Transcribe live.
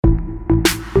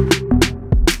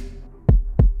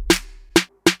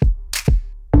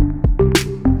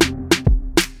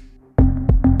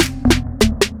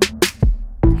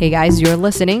Hey guys, you're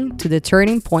listening to the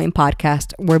Turning Point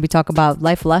podcast, where we talk about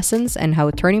life lessons and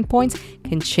how turning points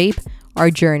can shape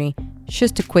our journey.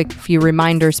 Just a quick few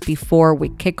reminders before we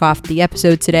kick off the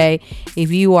episode today. If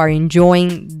you are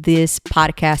enjoying this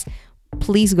podcast,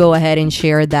 please go ahead and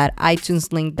share that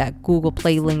iTunes link, that Google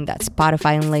Play link, that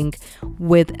Spotify link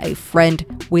with a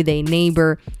friend, with a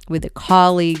neighbor, with a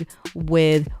colleague,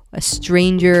 with a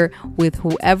stranger, with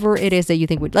whoever it is that you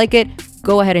think would like it.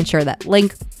 Go ahead and share that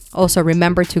link. Also,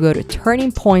 remember to go to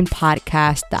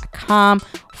turningpointpodcast.com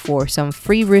for some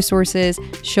free resources,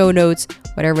 show notes,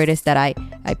 whatever it is that I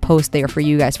post there for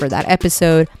you guys for that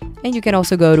episode. And you can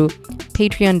also go to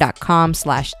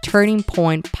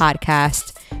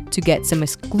patreon.com/turningpointpodcast to get some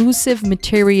exclusive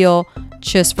material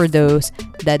just for those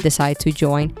that decide to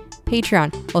join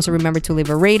Patreon. Also, remember to leave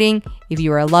a rating if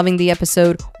you are loving the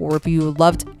episode, or if you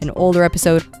loved an older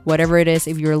episode, whatever it is.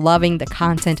 If you're loving the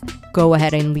content, go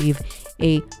ahead and leave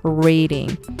a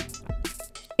rating.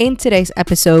 In today's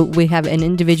episode, we have an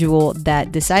individual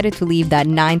that decided to leave that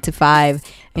 9 to 5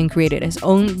 and created his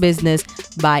own business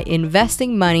by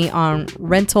investing money on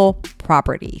rental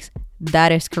properties.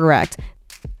 That is correct.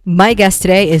 My guest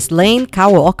today is Lane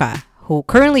Kawaoka, who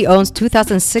currently owns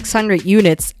 2,600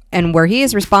 units and where he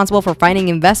is responsible for finding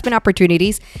investment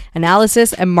opportunities,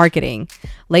 analysis, and marketing.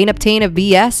 Lane obtained a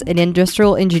BS in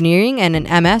Industrial Engineering and an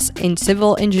MS in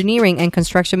Civil Engineering and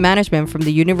Construction Management from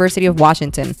the University of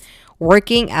Washington.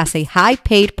 Working as a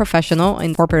high-paid professional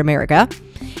in corporate America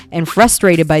and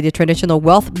frustrated by the traditional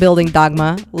wealth-building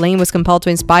dogma, Lane was compelled to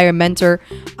inspire and mentor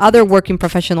other working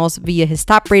professionals via his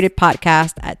top-rated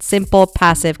podcast at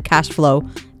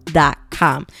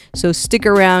simplepassivecashflow.com. So stick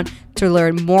around to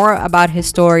learn more about his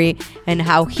story and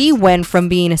how he went from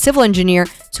being a civil engineer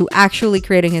to actually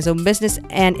creating his own business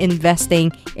and investing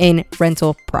in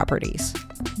rental properties.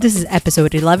 This is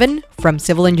episode 11, From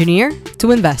Civil Engineer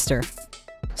to Investor.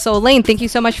 So Lane, thank you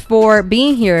so much for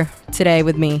being here today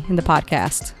with me in the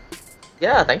podcast.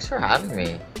 Yeah, thanks for having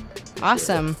me.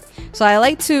 Awesome. So I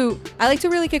like to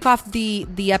really kick off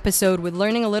the episode with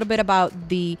learning a little bit about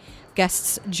the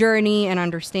guest's journey and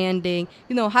understanding,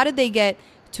 how did they get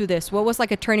to this? What was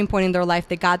like a turning point in their life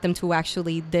that got them to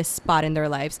actually this spot in their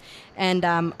lives? And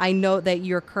I know that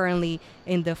you're currently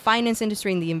in the finance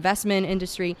industry, in the investment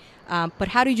industry, but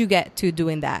how did you get to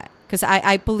doing that? Because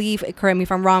I believe, correct me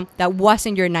if I'm wrong, that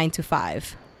wasn't your 9 to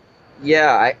 5.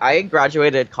 Yeah, I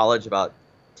graduated college about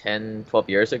 10, 12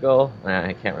 years ago.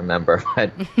 I can't remember,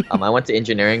 but I went to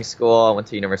engineering school. I went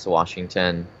to University of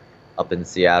Washington up in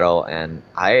Seattle, and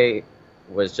I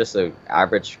was just an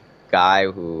average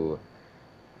guy who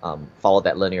followed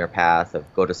that linear path of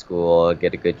go to school,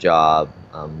 get a good job.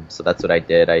 So that's what I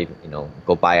did. I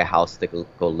go buy a house to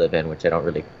go live in, which I don't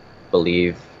really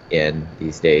believe in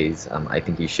these days. I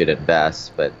think you should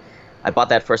invest, but I bought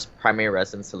that first primary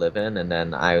residence to live in, and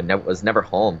then I was never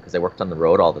home because I worked on the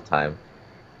road all the time.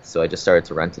 So I just started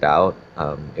to rent it out.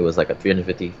 It was like a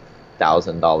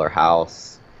 $350,000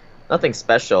 house, nothing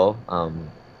special.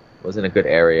 It was in a good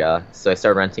area, so I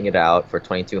started renting it out for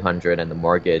 $2,200, and the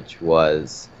mortgage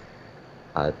was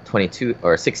 $2,200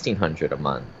 or $1,600 a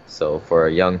month. So for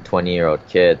a young 20-year-old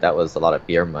kid, that was a lot of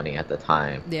beer money at the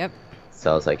time. Yep.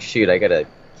 So I was like, shoot, I gotta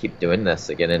keep doing this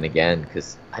again and again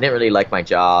because I didn't really like my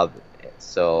job.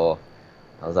 So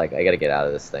I was like, I gotta get out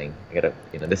of this thing.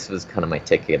 This was kind of my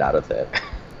ticket out of it.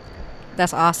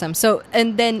 That's awesome. So,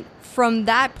 and then from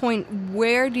that point,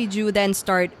 where did you then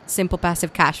start Simple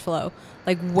Passive Cash Flow?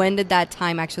 Like, when did that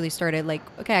time actually started? Like,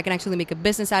 okay, I can actually make a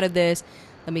business out of this.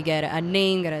 Let me get a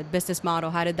name, get a business model.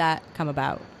 How did that come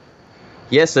about?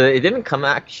 Yeah, so it didn't come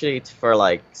actually for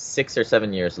like 6 or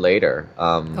 7 years later.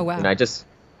 Oh, wow.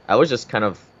 I was just kind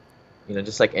of,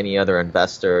 just like any other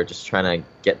investor, just trying to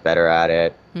get better at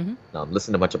it. Mm-hmm.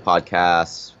 Listened to a bunch of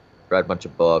podcasts, read a bunch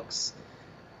of books,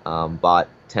 bought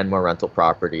 10 more rental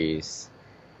properties.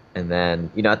 And then,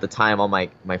 at the time, all my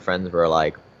friends were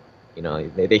like,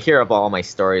 they hear about all my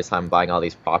stories, how I'm buying all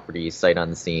these properties sight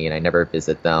unseen. I never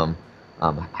visit them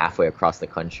halfway across the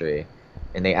country.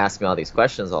 And they ask me all these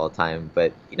questions all the time.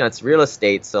 But, it's real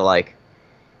estate. So, like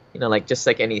just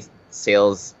like any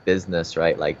sales business,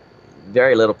 right? Like,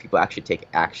 very little people actually take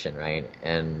action, right?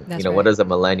 And, That's what right. does a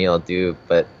millennial do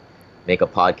but make a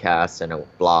podcast and a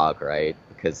blog, right?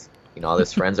 Because, all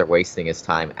his friends are wasting his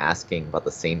time asking about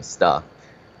the same stuff.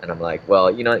 And I'm like,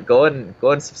 well, go and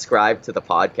subscribe to the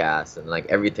podcast, and like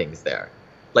everything's there.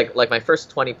 Like my first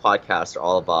 20 podcasts are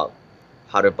all about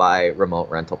how to buy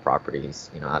remote rental properties,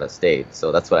 out of state.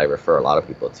 So that's what I refer a lot of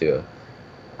people to.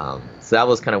 So that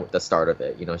was kind of the start of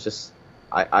it. It's just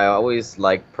I always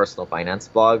liked personal finance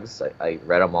blogs. I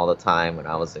read them all the time when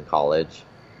I was in college.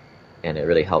 and it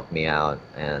really helped me out.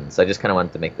 And so I just kind of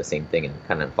wanted to make the same thing and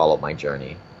kind of follow my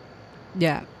journey.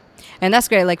 Yeah. And that's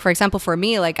great. Like, for example, for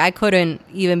me, like, I couldn't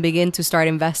even begin to start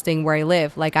investing where I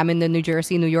live. Like, I'm in the New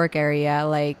Jersey, New York area.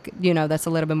 Like, that's a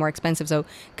little bit more expensive. So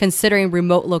considering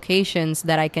remote locations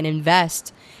that I can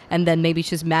invest and then maybe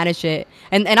just manage it.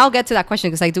 And I'll get to that question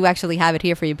because I do actually have it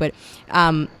here for you. But,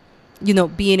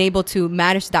 being able to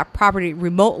manage that property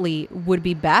remotely would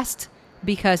be best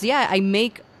because, yeah, I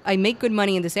make good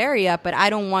money in this area, but I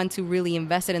don't want to really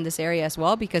invest it in this area as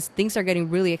well because things are getting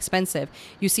really expensive.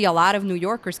 You see a lot of New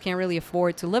Yorkers can't really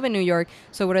afford to live in New York.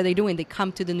 So what are they doing? They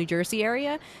come to the New Jersey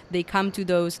area. They come to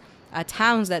those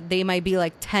towns that they might be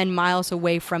like 10 miles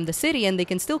away from the city, and they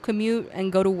can still commute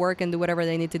and go to work and do whatever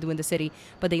they need to do in the city,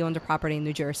 but they own the property in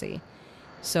New Jersey.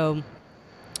 So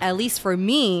at least for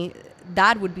me,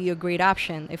 that would be a great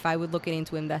option if I would look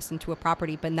into invest into a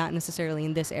property, but not necessarily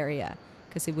in this area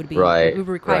because it Right, would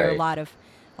require right.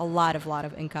 a lot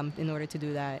of income in order to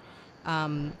do that.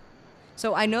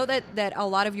 So I know that a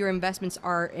lot of your investments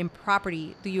are in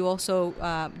property. Do you also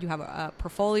you have a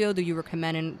portfolio? Do you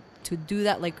recommend to do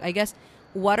that? Like, I guess,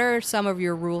 what are some of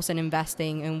your rules in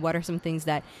investing, and what are some things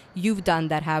that you've done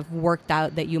that have worked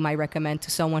out that you might recommend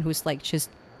to someone who's like just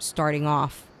starting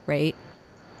off, right?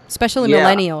 Especially Yeah,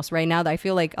 millennials right now. I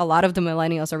feel like a lot of the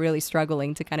millennials are really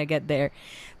struggling to kind of get their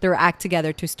act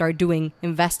together to start doing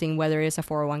investing, whether it's a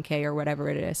 401k or whatever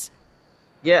it is.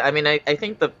 yeah. I mean, I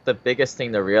think the biggest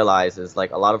thing to realize is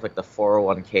like a lot of like the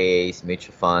 401ks,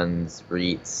 mutual funds,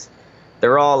 REITs,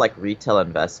 they're all like retail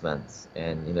investments,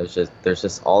 and there's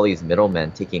just all these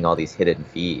middlemen taking all these hidden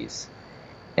fees,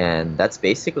 and that's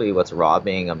basically what's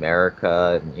robbing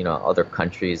America and other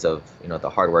countries of the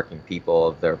hardworking people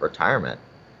of their retirement.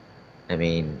 I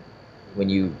mean, when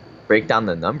you break down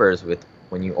the numbers with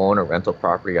when you own a rental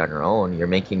property on your own, you're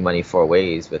making money four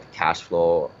ways with cash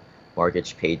flow,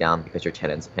 mortgage pay down because your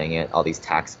tenant's paying it, all these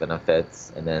tax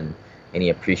benefits, and then any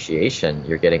appreciation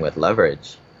you're getting with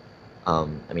leverage. I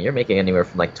mean, you're making anywhere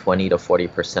from like 20 to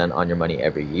 40% on your money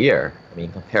every year. I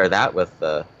mean, compare that with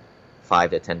the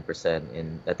 5 to 10%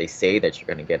 in that they say that you're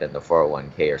going to get in the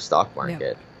 401k or stock Yeah.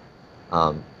 market.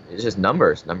 It's just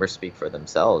numbers. Numbers speak for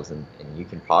themselves, and you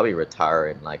can probably retire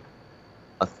in like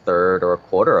a third or a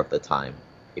quarter of the time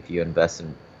if you invest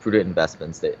in prudent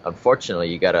investments. That unfortunately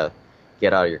you gotta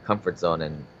get out of your comfort zone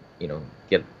and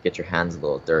get your hands a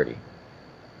little dirty.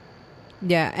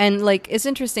 Yeah, and like it's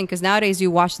interesting because nowadays you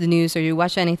watch the news or you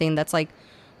watch anything that's like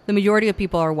the majority of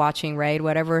people are watching, right?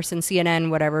 Whatever's in CNN,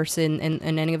 whatever's in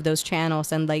any of those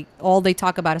channels, and like all they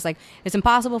talk about is like it's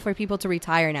impossible for people to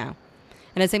retire now.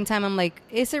 And at the same time, I'm like,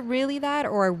 is it really that,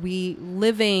 or are we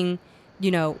living,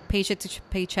 paycheck to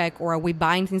paycheck, or are we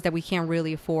buying things that we can't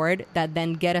really afford that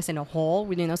then get us in a hole?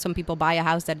 Some people buy a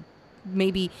house that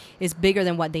maybe is bigger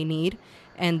than what they need,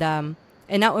 and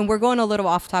we're going a little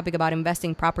off topic about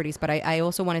investing properties, but I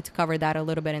also wanted to cover that a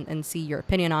little bit and see your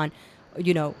opinion on,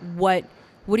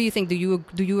 what do you think? Do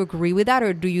you agree with that,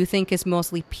 or do you think it's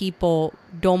mostly people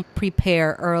don't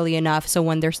prepare early enough, so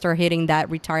when they start hitting that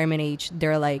retirement age,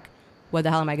 they're like, what the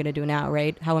hell am I going to do now,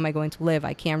 right? How am I going to live?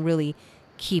 I can't really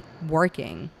keep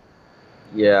working.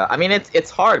 Yeah, I mean it's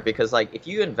hard because like if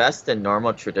you invest in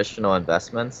normal traditional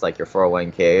investments like your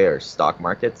 401k or stock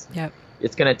markets, Yep.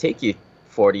 it's gonna take you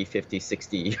 40, 50,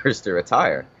 60 years to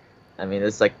retire. I mean,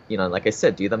 it's like, like I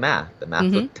said, do the math.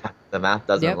 Mm-hmm. The math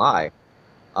doesn't Yep. lie.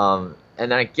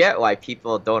 And I get why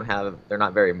people they're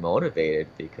not very motivated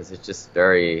because it's just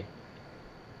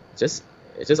just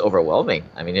it's just overwhelming.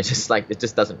 I mean, it's just like it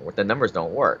just doesn't work. The numbers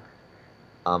don't work.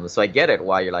 So I get it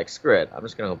why you're like, screw it. I'm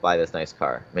just gonna go buy this nice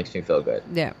car. Makes me feel good.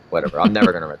 Yeah. Whatever. I'm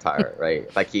never gonna retire, right?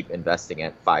 If I keep investing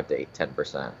at 5 to 8,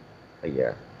 10% a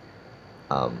year.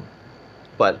 Um,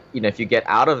 but if you get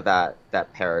out of that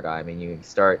paradigm and you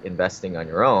start investing on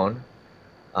your own,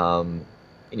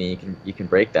 you can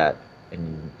break that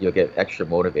and you'll get extra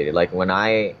motivated. Like when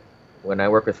I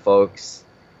work with folks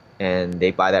and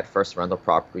they buy that first rental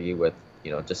property with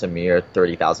just a mere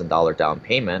 $30,000 down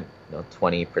payment,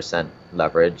 20%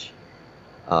 leverage,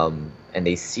 and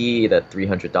they see that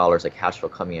 $300 of cash flow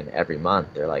coming in every month,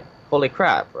 they're like, holy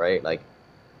crap, right? Like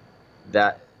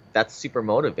that's super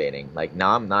motivating. Like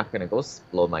now I'm not gonna go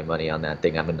blow my money on that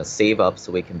thing. I'm gonna save up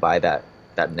so we can buy that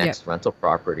Yep. next rental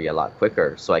property a lot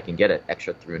quicker, so I can get an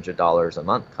extra $300 a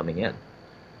month coming in.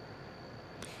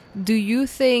 Do you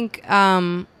think,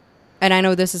 and I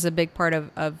know this is a big part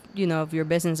of your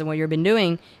business and what you've been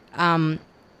doing,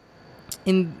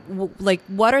 like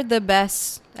what are the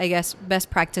best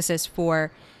practices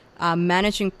for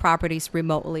managing properties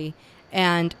remotely,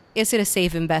 and is it a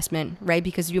safe investment, right?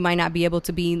 Because you might not be able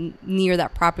to be near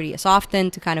that property as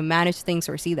often to kind of manage things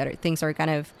or see that things are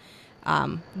kind of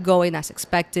going as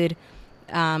expected,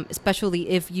 especially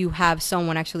if you have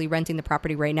someone actually renting the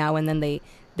property right now and then they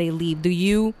leave. Do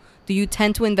you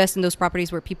tend to invest in those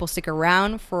properties where people stick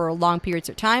around for long periods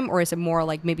of time, or is it more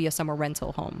like maybe a summer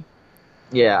rental home?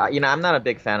 Yeah, I'm not a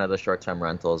big fan of the short-term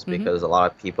rentals Mm-hmm. because a lot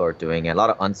of people are doing it. A lot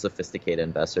of unsophisticated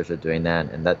investors are doing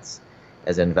that, and that's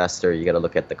as an investor, you got to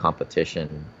look at the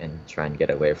competition and try and get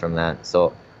away from that.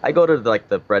 So I go to like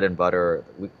the bread and butter.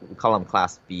 We call them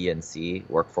Class B and C,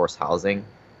 workforce housing.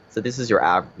 So this is your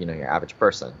average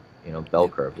person, bell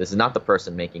Yep. curve. This is not the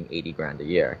person making 80 grand a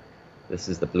year. This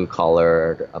is the blue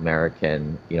collar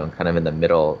American, kind of in the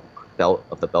middle belt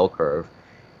of the bell curve,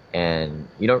 and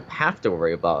you don't have to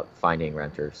worry about finding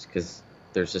renters because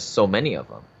there's just so many of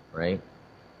them, right?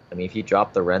 I mean, if you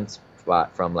drop the rent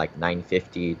spot from like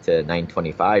 950 to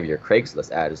 925, your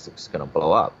Craigslist ad is just gonna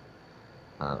blow up.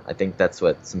 I think that's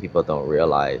what some people don't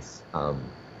realize.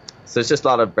 So it's just a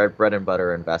lot of bread and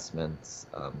butter investments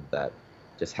that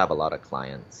just have a lot of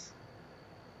clients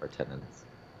or tenants.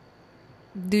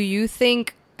 Do you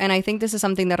think, and I think this is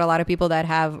something that a lot of people that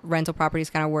have rental properties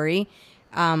kind of worry,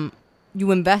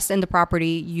 you invest in the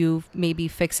property, you maybe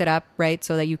fix it up, right,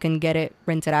 so that you can get it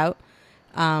rented out,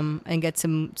 and get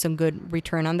some good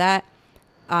return on that.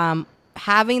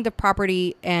 Having the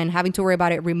property and having to worry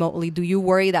about it remotely, do you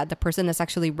worry that the person that's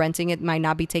actually renting it might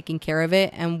not be taking care of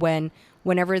it, and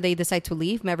whenever they decide to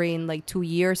leave, maybe in like 2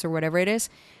 years or whatever it is,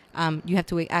 you have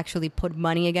to actually put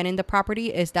money again in the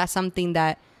property? Is that something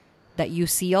that you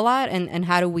see a lot, and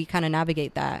how do we kind of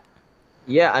navigate that?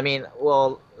 Yeah, I mean,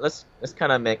 well, let's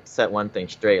kind of make set one thing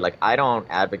straight. Like, I don't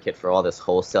advocate for all this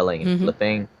wholesaling and Mm-hmm.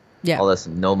 flipping, Yeah. all this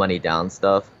no money down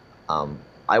stuff.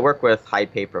 I work with high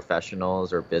pay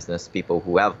professionals or business people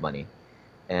who have money,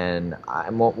 and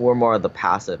we're more of the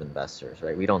passive investors,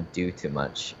 right? We don't do too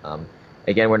much.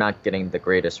 Again, we're not getting the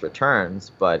greatest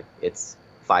returns, but it's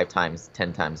 5 times,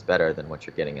 10 times better than what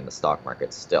you're getting in the stock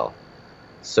market still.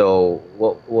 So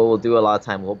what we'll do a lot of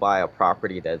time, we'll buy a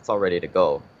property that's all ready to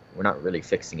go. We're not really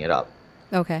fixing it up.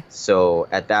 Okay. So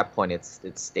at that point, it's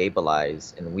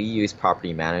stabilized, and we use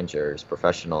property managers,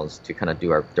 professionals, to kind of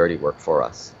do our dirty work for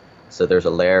us. So there's a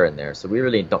layer in there. So we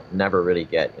really don't never really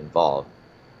get involved.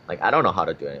 Like, I don't know how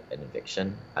to do an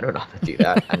eviction. I don't know how to do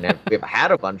that. We've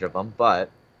had a bunch of them, but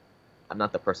I'm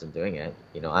not the person doing it.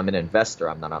 I'm an investor.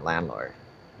 I'm not a landlord.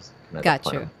 It's kind of the Got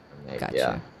point you. Got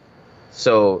yeah. you.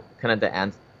 So kind of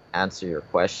to answer your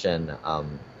question,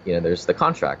 there's the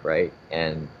contract, right?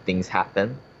 And things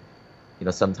happen.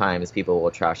 Sometimes people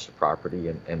will trash the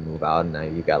property and move out, and now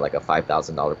you got like a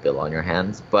 $5,000 bill on your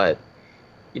hands. But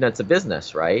it's a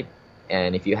business, right?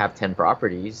 And if you have 10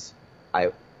 properties,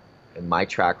 in my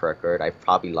track record, I've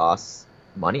probably lost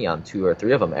money on 2 or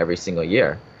 3 of them every single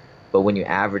year. But when you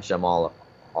average them all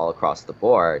across the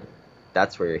board,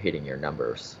 that's where you're hitting your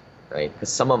numbers, right?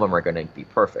 Because some of them are going to be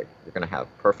perfect. You're going to have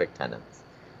perfect tenants.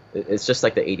 It's just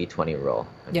like the 80/20 rule.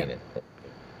 I Yeah. mean,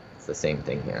 it's the same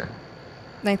thing here.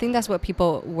 And I think that's what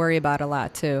people worry about a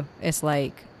lot too. It's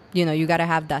like, you got to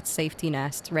have that safety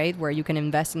nest, right? Where you can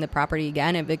invest in the property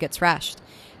again if it gets trashed.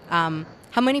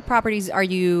 How many properties are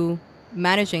you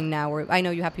managing now? Or I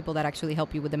know you have people that actually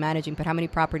help you with the managing, but how many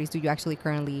properties do you actually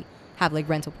currently have, like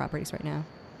rental properties right now?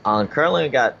 Currently, we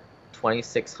got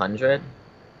 2,600,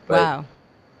 but Wow.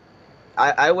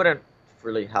 I wouldn't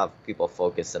really have people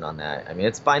focusing on that. I mean,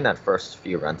 it's buying that first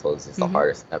few rentals is the Mm-hmm.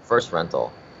 hardest. That first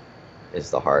rental is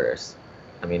the hardest.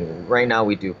 I mean, right now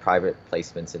we do private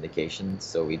placement syndications,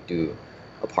 so we do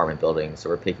apartment buildings, so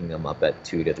we're picking them up at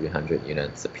 200 to 300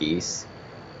 units a piece.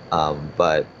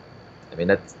 But I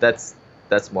mean, that's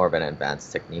more of an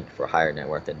advanced technique for higher net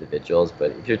worth individuals.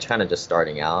 But if you're kind of just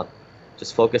starting out,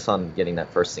 just focus on getting that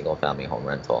first single family home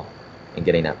rental and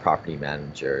getting that property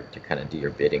manager to kind of do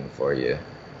your bidding for you.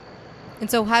 And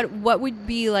so what would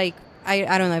be like,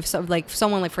 I don't know, if like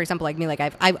someone like, for example, like me, like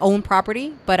I've owned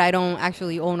property, but I don't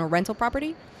actually own a rental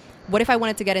property. What if I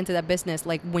wanted to get into that business?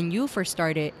 Like when you first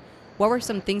started, what were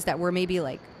some things that were maybe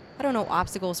like, I don't know,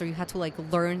 obstacles, or you had to like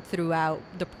learn throughout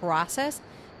the process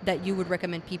that you would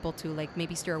recommend people to like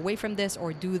maybe steer away from this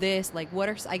or do this? Like what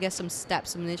are, I guess, some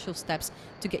steps, some initial steps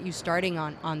to get you starting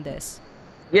on this?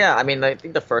 Yeah, I mean, I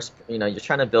think the first, you're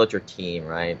trying to build your team,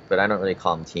 right? But I don't really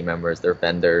call them team members. They're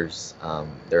vendors,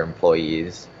 they're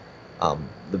employees.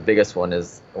 The biggest one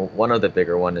is, one of the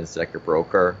bigger one is like your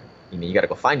broker. You got to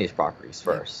go find these properties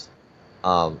first.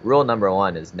 Rule number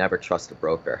one is never trust a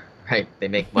broker, right? They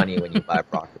make money when you buy a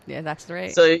property. Yeah, that's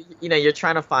right. So, you're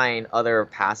trying to find other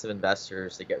passive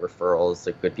investors to get referrals,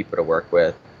 to good people to work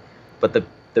with. But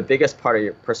the biggest part of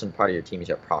your team is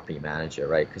your property manager,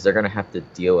 right? Because they're going to have to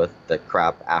deal with the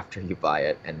crap after you buy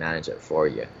it and manage it for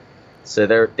you. So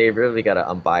they really got an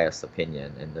unbiased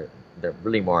opinion, and they're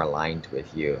really more aligned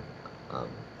with you. Um,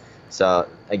 so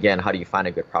again, how do you find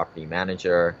a good property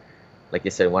manager? Like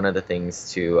you said, one of the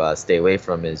things to stay away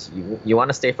from is you want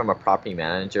to stay from a property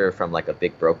manager from like a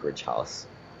big brokerage house,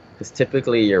 because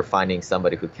typically you're finding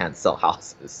somebody who can't sell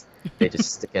houses. They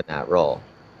just stick in that role.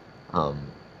 Um,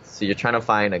 so you're trying to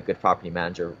find a good property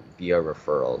manager via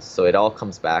referrals. So it all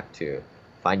comes back to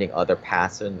finding other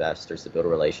passive investors to build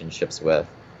relationships with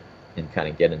and kind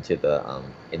of get into the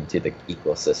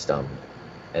ecosystem,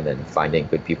 and then finding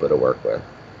good people to work with.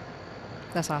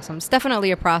 That's awesome. It's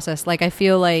definitely a process. Like I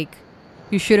feel like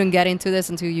you shouldn't get into this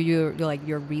until you like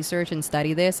your research and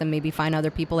study this and maybe find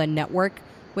other people and network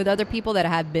with other people that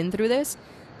have been through this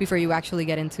before you actually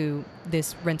get into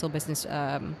this rental business.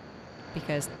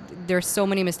 Because there's so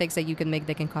many mistakes that you can make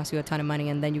that can cost you a ton of money,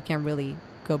 and then you can't really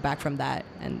go back from that,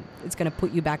 and it's going to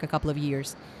put you back a couple of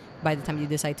years by the time you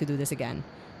decide to do this again.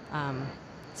 um,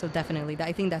 so definitely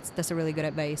I think that's a really good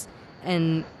advice.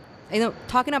 And I know,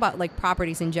 talking about like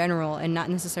properties in general and not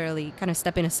necessarily kind of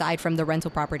stepping aside from the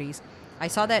rental properties, I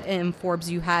saw that in Forbes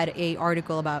you had a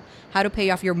article about how to pay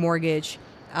off your mortgage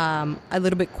a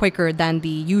little bit quicker than the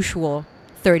usual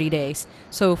 30 days.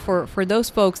 So for those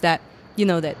folks that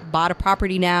that bought a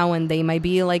property now and they might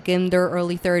be like in their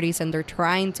early 30s and they're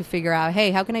trying to figure out,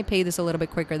 hey, how can I pay this a little bit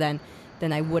quicker than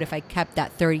I would if I kept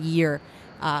that 30-year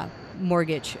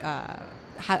mortgage?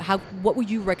 What would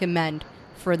you recommend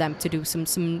for them to do?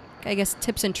 Some I guess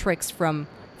tips and tricks from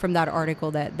that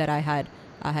article that I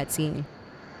had seen.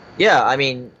 Yeah, I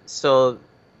mean, so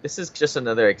this is just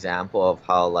another example of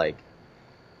how like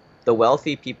the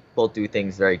wealthy people do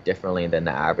things very differently than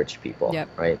the average people, Yep,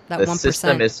 right? that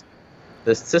 1%.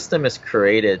 The system is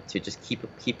created to just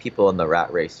keep people in the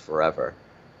rat race forever.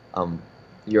 Um,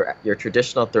 your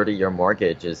traditional 30-year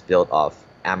mortgage is built off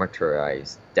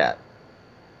amortized debt.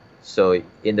 So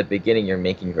in the beginning, you're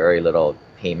making very little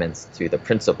payments to the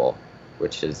principal,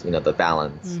 which is the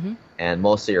balance, Mm-hmm. and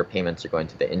most of your payments are going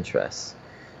to the interest.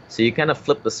 So you kind of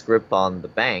flip the script on the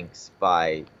banks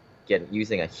by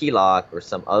using a HELOC or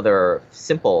some other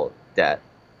simple debt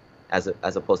as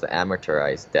opposed to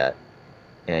amortized debt,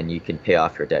 and you can pay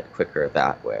off your debt quicker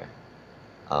that way.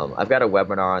 I've got a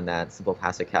webinar on that,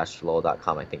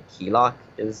 simplepassivecashflow.com. I think HELOC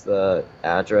is the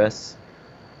address.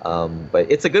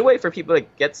 But it's a good way for people to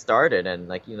get started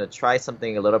and try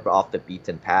something a little bit off the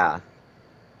beaten path.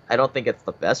 I don't think it's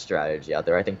the best strategy out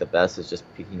there. I think the best is just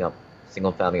picking up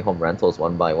single family home rentals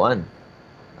one by one.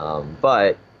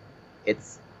 But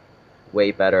it's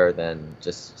way better than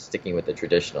just sticking with the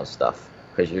traditional stuff,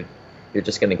 because you're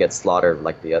just going to get slaughtered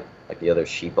like the other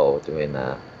sheeple doing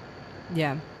that.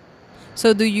 Yeah.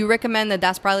 So do you recommend that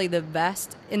that's probably the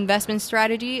best investment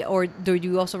strategy, or do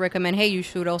you also recommend, hey, you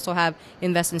should also have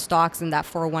invest in stocks and that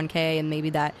 401k and maybe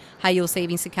that high yield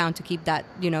savings account to keep that,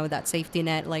 that safety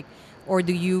net? Like, or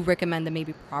do you recommend that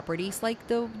maybe properties like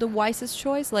the wisest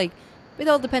choice? Like, it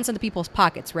all depends on the people's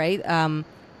pockets, right?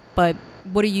 But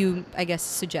what do you, I guess,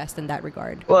 suggest in that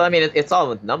regard? Well, I mean, it's all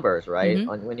with numbers, right?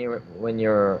 Mm-hmm. When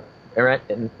you're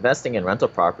investing in rental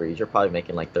properties, you're probably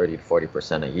making like 30 to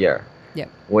 40% a year. Yep.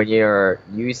 When you're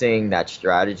using that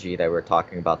strategy that we're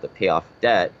talking about, the pay off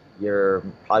debt, you're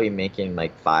probably making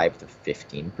like 5 to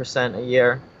 15% a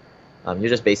year. You're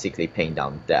just basically paying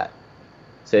down debt.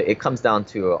 So it comes down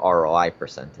to a ROI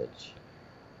percentage.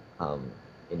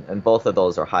 And both of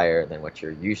those are higher than what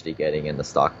you're usually getting in the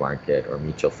stock market or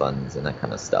mutual funds and that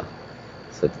kind of stuff.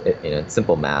 So it's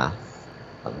simple math.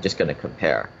 I'm just going to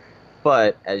compare.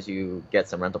 But as you get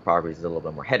some rental properties, it's a little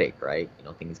bit more headache, right?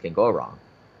 Things can go wrong.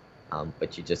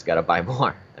 But you just got to buy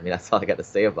more. I mean, that's all I got to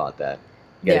say about that.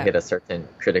 You got to hit a certain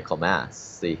critical mass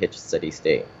so you hit steady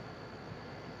state.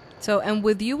 So, and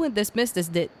with you in this business,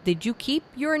 did you keep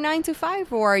your 9 to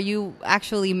 5, or are you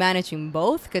actually managing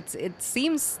both? Because it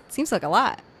seems like a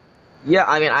lot. Yeah,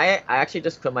 I mean, I actually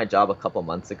just quit my job a couple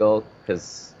months ago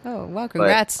because. Oh wow!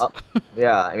 Congrats.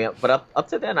 Yeah, I mean, but up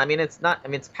to then, I mean, it's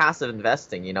passive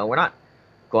investing. We're not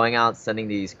going out sending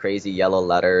these crazy yellow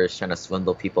letters trying to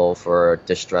swindle people for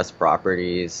distressed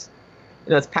properties.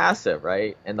 It's passive,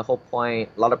 right? And the whole point,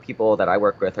 a lot of people that I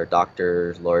work with are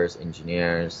doctors, lawyers,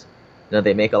 engineers.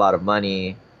 They make a lot of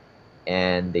money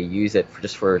and they use it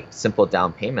for simple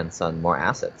down payments on more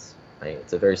assets, right?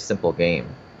 It's a very simple game.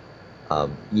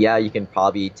 Yeah, you can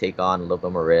probably take on a little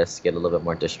bit more risk, get a little bit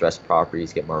more distressed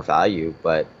properties, get more value,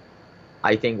 but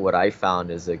I think what I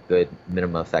found is a good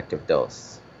minimum effective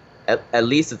dose. At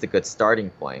least it's a good starting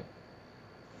point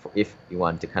if you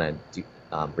want to kind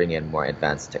of bring in more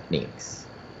advanced techniques.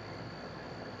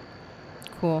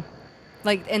 Cool.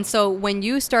 And so when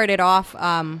you started off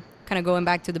kind kind of going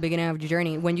back to the beginning of your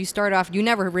journey, when you started off, you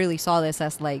never really saw this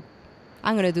as like,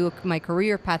 I'm going to do my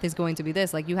career path is going to be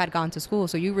this. Like you had gone to school,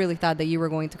 so you really thought that you were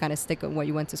going to kind of stick with what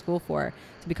you went to school for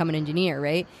to become an engineer,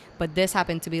 right? But this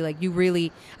happened to be like you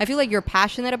really, I feel like you're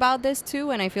passionate about this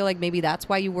too. And I feel like maybe that's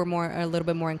why you were a little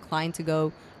bit more inclined to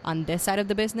go on this side of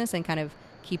the business and kind of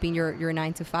keeping your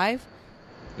 9 to 5.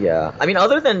 Yeah. I mean,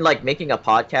 other than like making a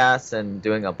podcast and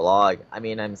doing a blog, I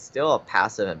mean, I'm still a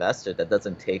passive investor that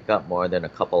doesn't take up more than a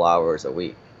couple hours a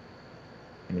week.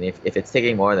 I mean, if it's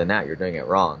taking more than that, you're doing it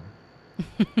wrong.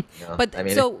 But I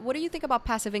mean, so what do you think about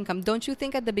passive income? Don't you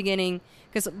think at the beginning,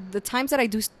 because the times that I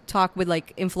do talk with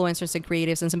like influencers and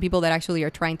creatives and some people that actually are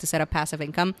trying to set up passive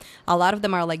income, a lot of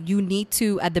them are like, you need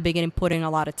to at the beginning put in a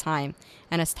lot of time,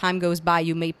 and as time goes by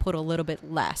you may put a little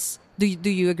bit less. Do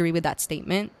you agree with that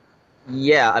statement?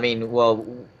 yeah, I mean, well,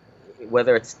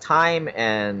 whether it's time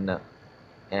and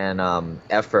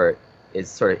effort is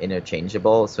sort of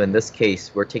interchangeable. So in this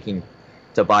case, we're taking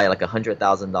to buy like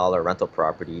 $100,000 rental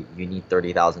property, you need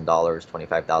 $30,000,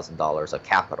 $25,000 of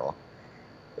capital.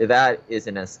 That is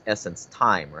in essence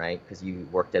time, right? Because you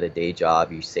worked at a day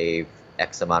job, you save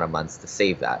X amount of months to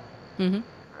save that,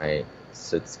 right?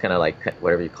 So it's kind of like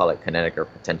whatever you call it, kinetic or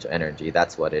potential energy.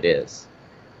 That's what it is.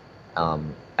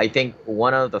 I think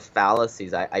one of the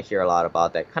fallacies I hear a lot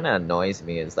about that kind of annoys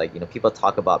me is like, people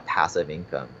talk about passive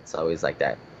income. It's always like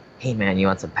that. Hey man, you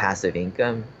want some passive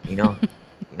income?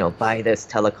 Buy this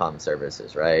telecom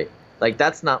services, right? Like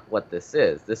that's not what this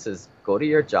is. This is go to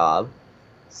your job,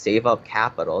 save up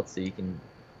capital so you can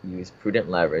use prudent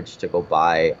leverage to go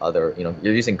buy other,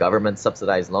 you're using government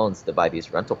subsidized loans to buy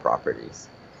these rental properties.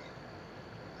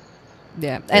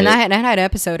 Yeah. And I had an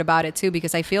episode about it too,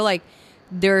 because I feel like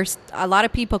there's a lot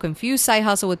of people confuse side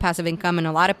hustle with passive income, and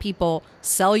a lot of people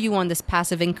sell you on this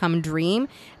passive income dream,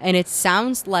 and it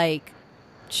sounds like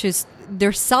just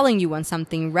they're selling you on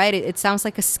something, right? It sounds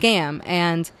like a scam,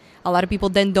 and a lot of people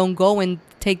then don't go and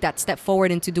take that step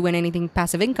forward into doing anything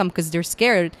passive income because they're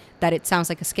scared that it sounds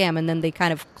like a scam, and then they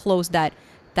kind of close that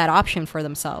option for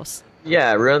themselves.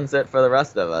 Yeah, it ruins it for the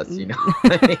rest of us,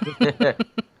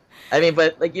 I mean,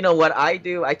 but like, what I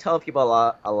do, I tell people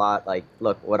a lot, like,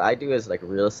 look, what I do is like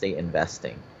real estate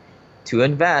investing. To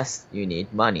invest, you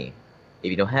need money.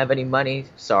 If you don't have any money,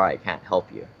 sorry, I can't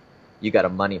help you. You got a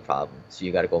money problem, so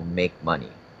you got to go make money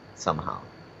somehow.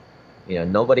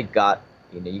 Nobody got,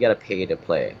 you got to pay to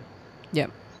play. Yeah.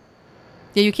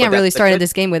 Yeah, you can't really start in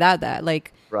this game without that.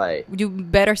 Like, right. You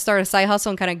better start a side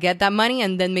hustle and kind of get that money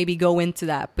and then maybe go into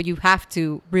that. But you have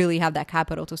to really have that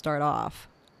capital to start off.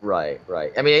 Right.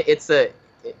 I mean, it's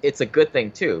a good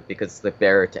thing too, because it's the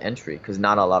barrier to entry, because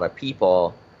not a lot of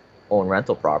people own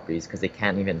rental properties because they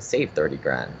can't even save 30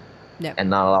 grand. Yep. And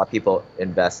not a lot of people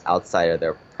invest outside of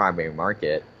their primary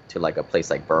market to like a place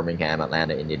like Birmingham,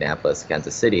 Atlanta, Indianapolis,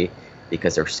 Kansas City,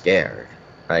 because they're scared,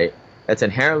 right? That's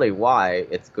inherently why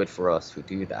it's good for us who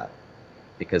do that,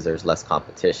 because there's less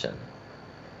competition.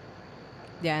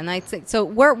 Yeah, and I think so.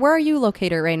 Where are you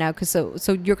located right now? Because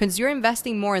you're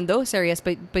investing more in those areas,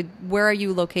 but where are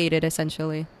you located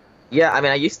essentially? Yeah, I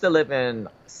mean, I used to live in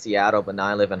Seattle, but now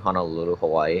I live in Honolulu,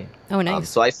 Hawaii. Oh, nice.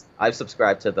 So I've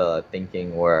subscribed to the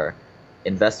thinking where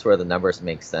invest where the numbers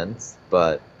make sense,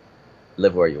 but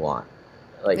live where you want.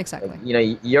 Like, exactly.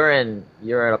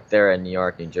 You're up there in New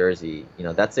York, New Jersey.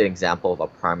 That's an example of a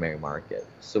primary market.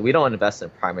 So we don't invest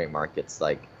in primary markets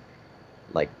like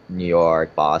New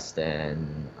York,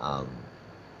 Boston,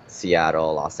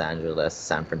 Seattle, Los Angeles,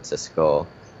 San Francisco.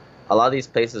 A lot of these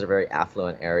places are very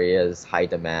affluent areas, high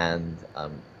demand.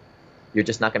 You're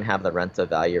just not going to have the rent to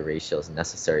value ratios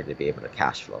necessary to be able to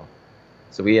cash flow.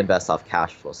 So we invest off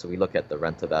cash flow. So we look at the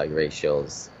rent to value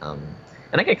ratios.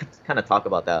 And I can kind of talk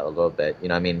about that a little bit.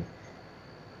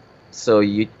 So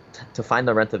to find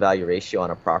the rent to value ratio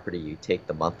on a property, you take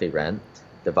the monthly rent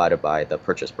divided by the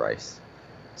purchase price.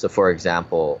 So for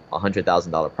example,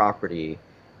 $100,000 property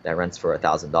that rents for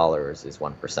 $1,000 is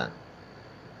 1%.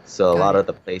 So a lot of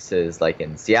the places like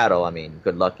in Seattle, I mean,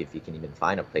 good luck if you can even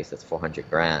find a place that's 400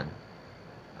 grand.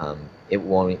 It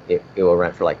will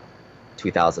rent for like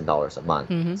 $2,000 a month.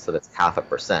 Mm-hmm. So that's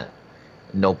 0.5%.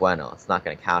 No bueno. It's not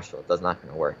going to cash flow. It's not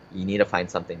going to work. You need to find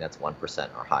something that's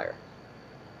 1% or higher.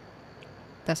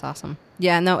 That's awesome.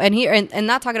 Yeah, no, and here, and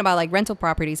not talking about like rental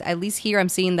properties, at least here I'm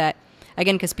seeing that,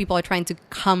 again, because people are trying to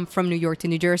come from New York to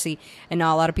New Jersey, and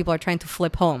now a lot of people are trying to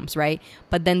flip homes, right?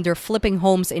 But then they're flipping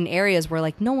homes in areas where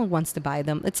like no one wants to buy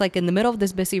them. It's like in the middle of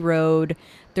this busy road.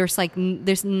 There's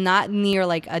not near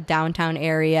like a downtown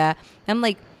area. I'm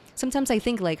like, sometimes I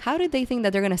think like, how did they think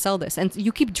that they're going to sell this? And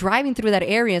you keep driving through that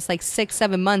area. It's like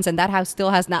 6-7 months and that house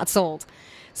still has not sold.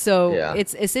 So Yeah.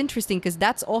 it's interesting because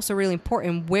that's also really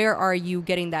important. Where are you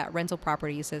getting that rental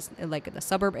property? Is this like the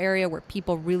suburb area where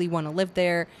people really want to live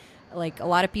there? Like a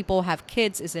lot of people have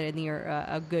kids. Is it near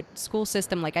a good school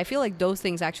system? Like I feel like those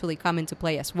things actually come into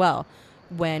play as well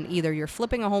when either you're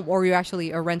flipping a home or you're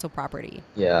actually a rental property.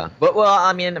 Yeah. But well,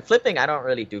 I mean, flipping, I don't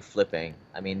really do flipping.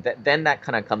 I mean, then that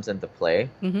kind of comes into play.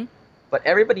 Mm-hmm. But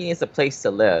everybody needs a place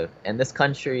to live. In this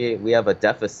country, we have a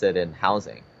deficit in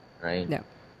housing, right? No.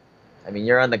 I mean,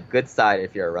 you're on the good side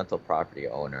if you're a rental property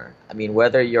owner. I mean,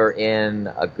 whether you're in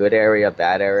a good area,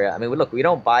 bad area. I mean, look, we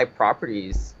don't buy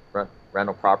properties,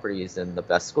 rental properties in the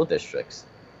best school districts.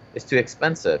 It's too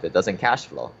expensive. It doesn't cash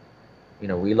flow.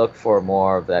 We look for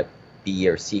more of that B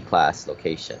or C class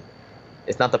location.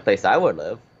 It's not the place I would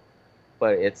live,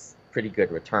 but it's pretty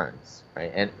good returns,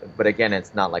 right? But again,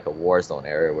 it's not like a war zone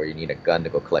area where you need a gun to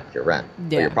go collect your rent. Yeah.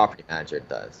 But your property manager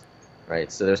does,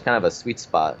 right? So there's kind of a sweet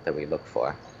spot that we look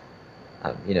for.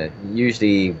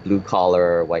 Usually blue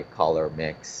collar, white collar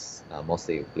mix,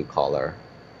 mostly blue collar,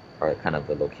 are kind of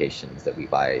the locations that we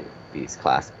buy these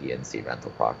class B and C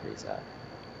rental properties at.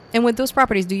 And with those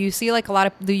properties, do you see like a lot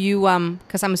of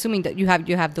because I'm assuming that you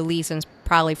have the lease and it's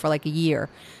probably for like a year.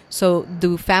 So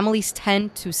do families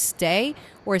tend to stay,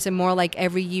 or is it more like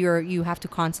every year you have to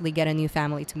constantly get a new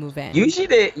family to move in?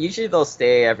 Usually they'll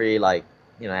stay every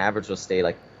average will stay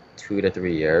like 2 to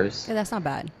 3 years. Yeah, that's not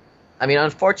bad. I mean,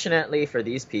 unfortunately for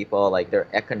these people, like they're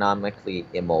economically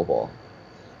immobile.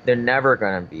 They're never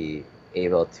gonna be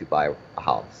able to buy a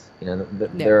house.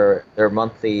 Their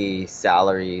monthly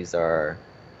salaries are,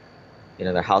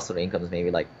 their household income is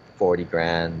maybe like 40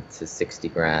 grand to 60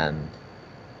 grand.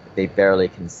 They barely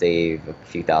can save a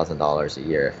few $1,000s a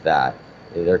year, if that.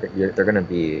 They're going to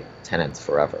be tenants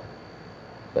forever.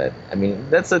 But I mean,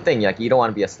 that's the thing. Like, you don't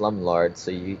want to be a slumlord,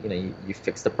 so you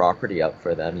fix the property up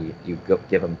for them. You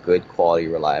give them good quality,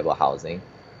 reliable housing,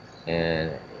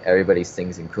 and everybody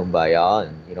sings in Kumbaya,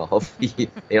 and hopefully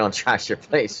they don't trash your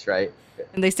place, right?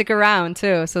 And they stick around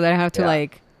too, so they don't have to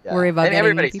worry about and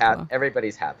getting new people.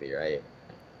 Everybody's happy, right?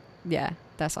 Yeah,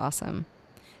 that's awesome.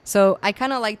 So I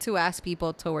kind of like to ask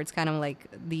people towards kind of like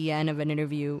the end of an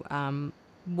interview,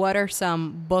 what are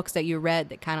some books that you read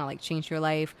that kind of like changed your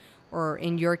life, or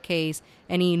in your case,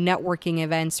 any networking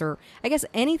events, or I guess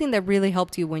anything that really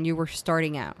helped you when you were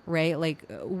starting out, right? Like,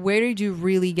 where did you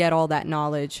really get all that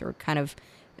knowledge, or kind of,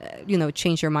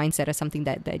 change your mindset as something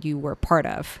that you were part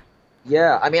of?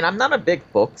 Yeah, I mean, I'm not a big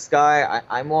books guy.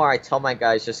 I tell my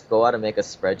guys just go out and make a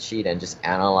spreadsheet and just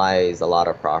analyze a lot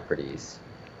of properties,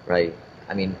 right?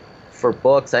 I mean, for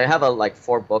books, I have a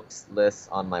 4 books list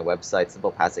on my website,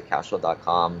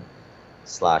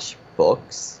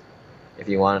 simplepassivecashflow.com/books. If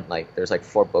you want, there's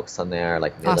 4 books on there,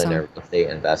 like Millionaire Real Estate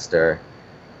Investor.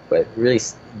 But really,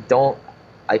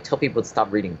 I tell people to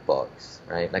stop reading books,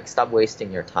 right? Like, stop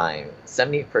wasting your time.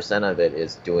 70% of it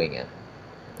is doing it.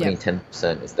 I mean,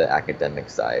 10% is the academic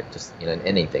side, just in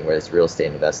anything, whether it's real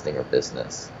estate investing or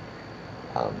business.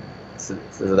 So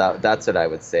that's what I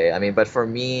would say. I mean, but for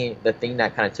me, the thing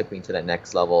that kind of took me to the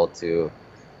next level to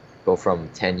go from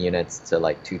 10 units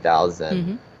to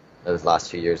 2,000 those last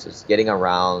few years is getting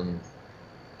around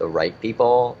the right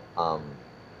people.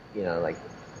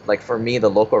 Like for me, the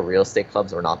local real estate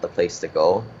clubs are not the place to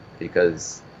go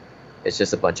because it's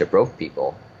just a bunch of broke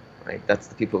people, right? That's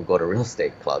the people who go to real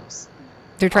estate clubs.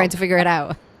 They're trying to figure it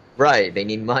out. Right. They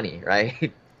need money,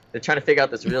 right? They're trying to figure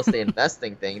out this real estate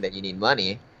investing thing that you need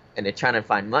money, and they're trying to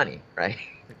find money, right?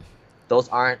 Those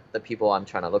aren't the people I'm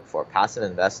trying to look for. Passive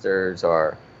investors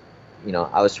or,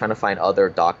 I was trying to find other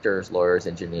doctors, lawyers,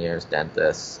 engineers,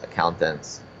 dentists,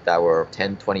 accountants that were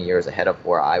 10, 20 years ahead of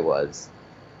where I was.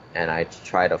 And I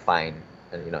try to find,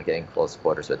 get in close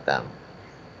quarters with them.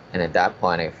 And at that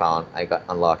point, I got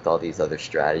unlocked all these other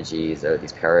strategies or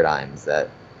these paradigms that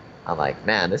I'm like,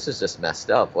 man, this is just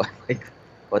messed up.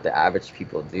 What the average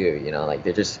people do,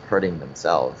 they're just hurting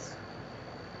themselves.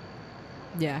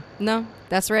 Yeah, no,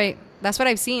 that's right. That's what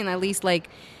I've seen. At least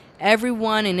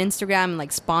everyone in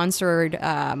Instagram, sponsored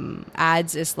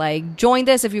ads is join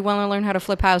this if you want to learn how to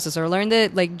flip houses, or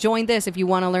join this if you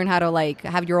want to learn how to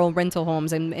have your own rental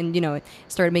homes and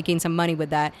start making some money with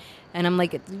that. And I'm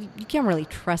like, you can't really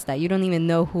trust that. You don't even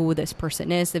know who this person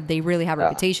is, if they really have a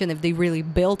reputation, if they really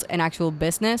built an actual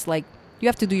business. You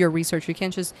have to do your research. You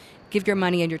can't just give your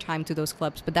money and your time to those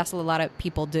clubs. But that's what a lot of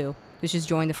people do. They just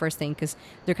join the first thing because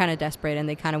they're kind of desperate and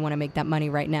they kind of want to make that money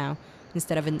right now,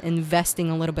 instead of investing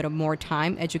a little bit of more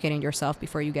time educating yourself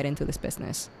before you get into this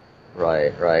business.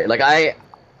 Right.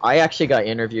 I actually got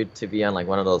interviewed to be on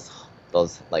one of those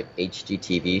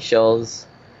HGTV shows.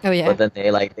 Oh yeah. But then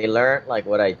they learned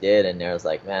what I did, and they was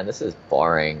like, man, this is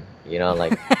boring.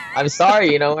 I'm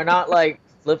sorry, we're not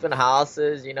flipping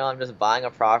houses. I'm just buying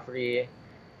a property,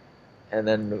 and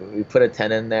then we put a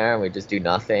tenant in there, and we just do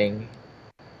nothing,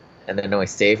 and then we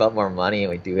save up more money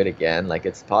and we do it again. Like,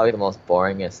 it's probably the most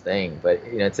boringest thing, but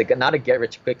it's like not a get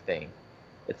rich quick thing.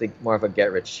 It's like more of a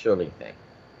get rich surely thing.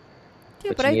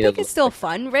 Yeah, but I think it's still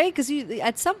fun, right? Because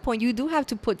at some point you do have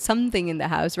to put something in the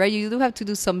house, right? You do have to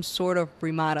do some sort of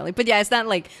remodeling. But yeah, it's not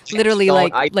like literally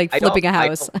flipping a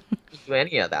house. I don't do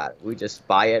any of that. We just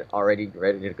buy it already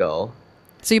ready to go.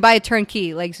 So you buy a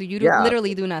turnkey, so you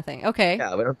literally do nothing. Okay.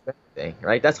 Yeah, we don't do anything,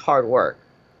 right? That's hard work.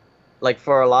 Like,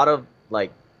 for a lot of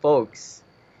folks,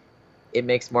 it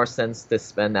makes more sense to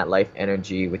spend that life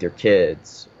energy with your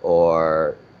kids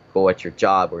or go at your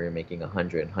job where you're making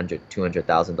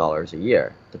 $200,000 a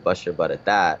year to bust your butt at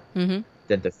that,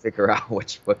 than to figure out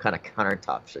what kind of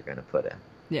countertops you're going to put in.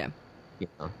 Yeah.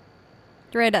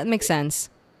 Right, that makes sense.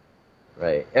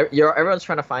 Right. Everyone's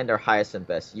trying to find their highest and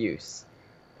best use.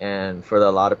 And for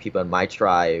a lot of people in my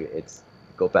tribe, it's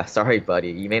go back. Sorry, buddy,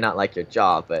 you may not like your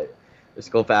job, but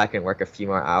just go back and work a few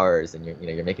more hours, and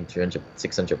you're making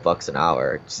 $300-$600 an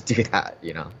hour. Just do that.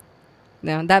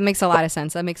 No, that makes a lot of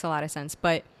sense.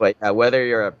 But whether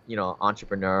you're a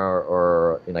entrepreneur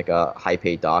or like a high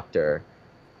paid doctor,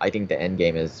 I think the end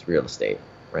game is real estate,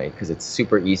 right? Because it's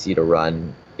super easy to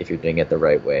run if you're doing it the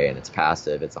right way, and it's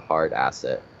passive. It's a hard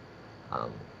asset.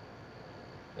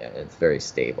 It's very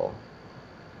stable.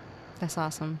 That's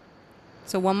awesome.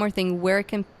 So one more thing, where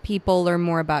can people learn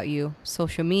more about you?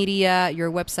 Social media, your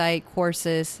website,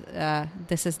 courses.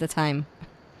 This is the time.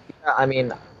 Yeah, I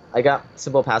mean, I got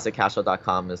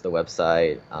simplepassivecashflow.com is the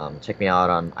website. Check me out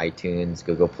on iTunes,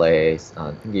 Google Play.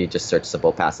 I think you just search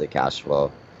Simple Passive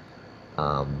Cashflow.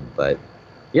 But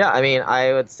yeah, I mean,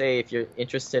 I would say if you're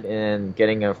interested in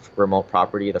getting a remote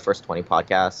property, the first 20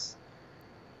 podcasts,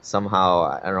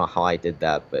 somehow, I don't know how I did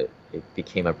that, but it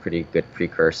became a pretty good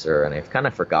precursor, and I've kind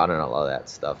of forgotten a lot of that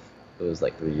stuff. It was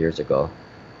like 3 years ago.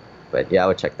 But yeah, I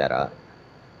would check that out.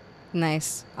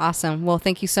 Nice. Awesome. Well,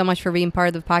 thank you so much for being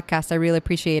part of the podcast. I really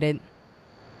appreciate it.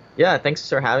 Yeah, thanks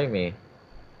for having me.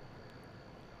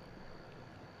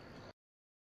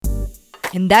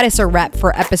 And that is a wrap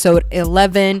for episode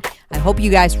 11. I hope you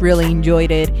guys really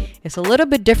enjoyed it. It's a little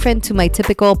bit different to my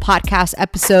typical podcast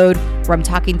episode where I'm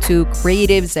talking to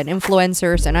creatives and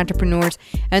influencers and entrepreneurs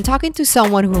and talking to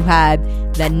someone who had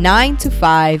that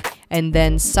 9-to-5 and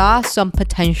then saw some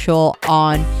potential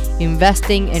on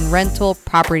investing in rental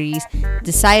properties,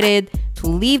 decided to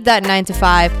leave that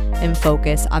 9-to-5 and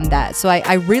focus on that. So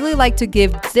I really like to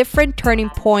give different turning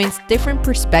points, different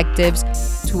perspectives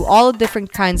to all the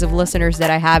different kinds of listeners that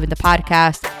I have in the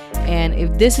podcast. And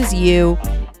if this is you,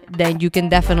 then you can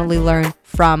definitely learn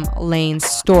from Lane's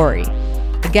story.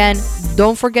 Again,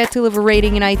 don't forget to leave a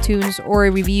rating in iTunes or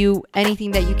a review.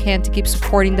 Anything that you can to keep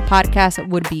supporting the podcast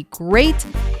would be great.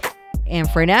 And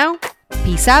for now,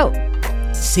 peace out.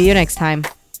 See you next time.